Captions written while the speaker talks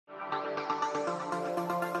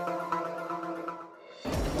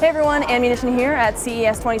Hey everyone, Munition here at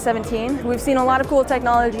CES 2017. We've seen a lot of cool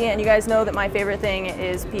technology, and you guys know that my favorite thing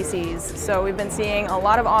is PCs. So we've been seeing a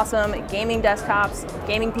lot of awesome gaming desktops,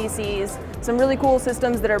 gaming PCs, some really cool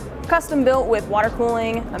systems that are custom built with water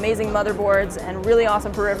cooling, amazing motherboards, and really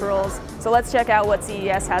awesome peripherals. So let's check out what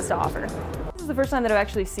CES has to offer. This is the first time that I've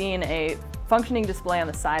actually seen a functioning display on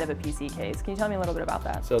the side of a PC case. Can you tell me a little bit about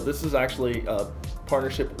that? So this is actually a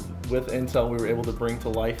partnership with Intel we were able to bring to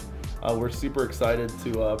life. We're super excited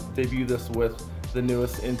to debut this with the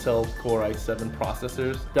newest Intel Core i7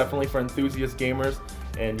 processors. Definitely for enthusiast gamers,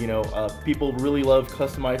 and people really love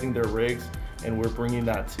customizing their rigs, and we're bringing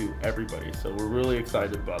that to everybody. So we're really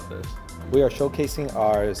excited about this. We are showcasing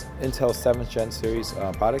our Intel 7th Gen series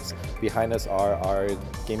products. Behind us are our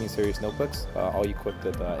gaming series notebooks, all equipped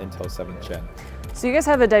with Intel 7th Gen. So you guys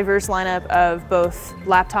have a diverse lineup of both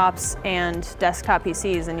laptops and desktop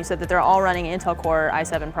PCs, and you said that they're all running Intel Core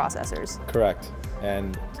i7 processors. Correct.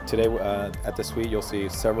 And today at the suite you'll see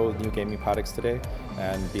several new gaming products today,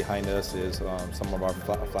 and behind us is some of our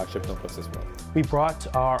flagship notebooks as well. We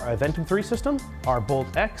brought our Eventum 3 system, our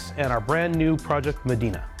Bolt X, and our brand new Project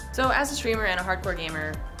Medina. So as a streamer and a hardcore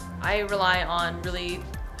gamer, I rely on really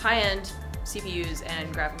high-end CPUs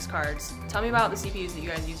and graphics cards. Tell me about the CPUs that you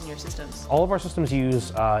guys use in your systems. All of our systems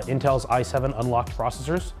use Intel's i7 unlocked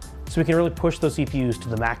processors, so we can really push those CPUs to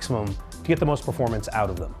the maximum to get the most performance out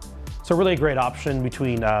of them. So really a great option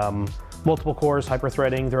between multiple cores,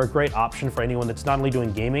 hyper-threading. They're a great option for anyone that's not only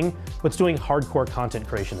doing gaming, but it's doing hardcore content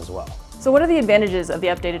creation as well. So what are the advantages of the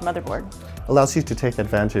updated motherboard? Allows you to take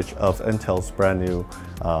advantage of Intel's brand new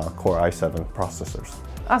Core i7 processors.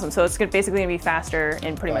 Awesome, so it's basically going to be faster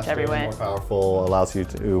in pretty much every way. More powerful, allows you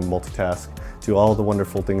to multitask, do all the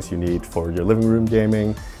wonderful things you need for your living room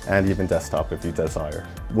gaming and even desktop if you desire.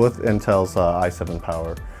 With Intel's i7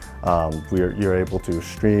 power, you're able to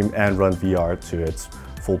stream and run VR to its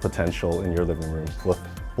full potential in your living room with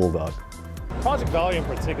Bulldog. Project Value in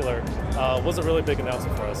particular was a really big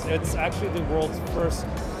announcement for us. It's actually the world's first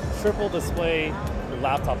triple display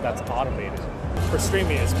laptop that's automated. For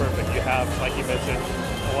streaming, it's perfect. You have, like you mentioned,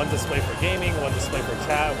 one display for gaming, one display for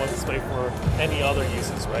chat, one display for any other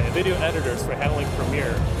uses, right? And video editors for handling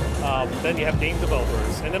Premiere. Then you have game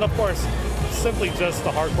developers. And then, of course, simply just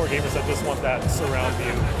the hardcore gamers that just want that surround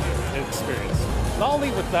view experience. Not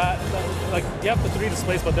only with that, like you have the 3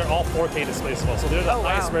 displays, but they're all 4K displays as well. So they're the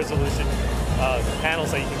highest resolution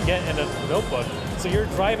panels that you can get in a notebook. So you're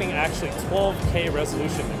driving actually 12K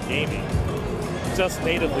resolution in gaming, just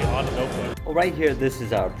natively on the notebook. Well, right here, this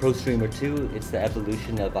is our Pro Streamer 2. It's the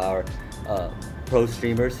evolution of our Pro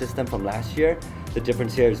Streamer system from last year. The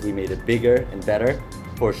difference here is we made it bigger and better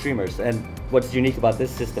for streamers. And what's unique about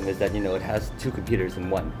this system is that it has 2 computers in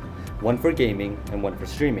one. One for gaming and one for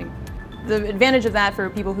streaming. The advantage of that for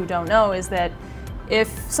people who don't know is that if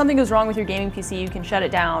something goes wrong with your gaming PC, you can shut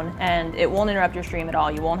it down and it won't interrupt your stream at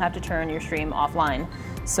all. You won't have to turn your stream offline.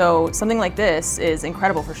 So something like this is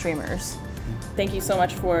incredible for streamers. Thank you so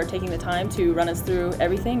much for taking the time to run us through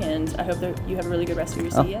everything, and I hope that you have a really good rest of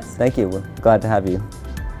your CES. Thank you. We're glad to have you.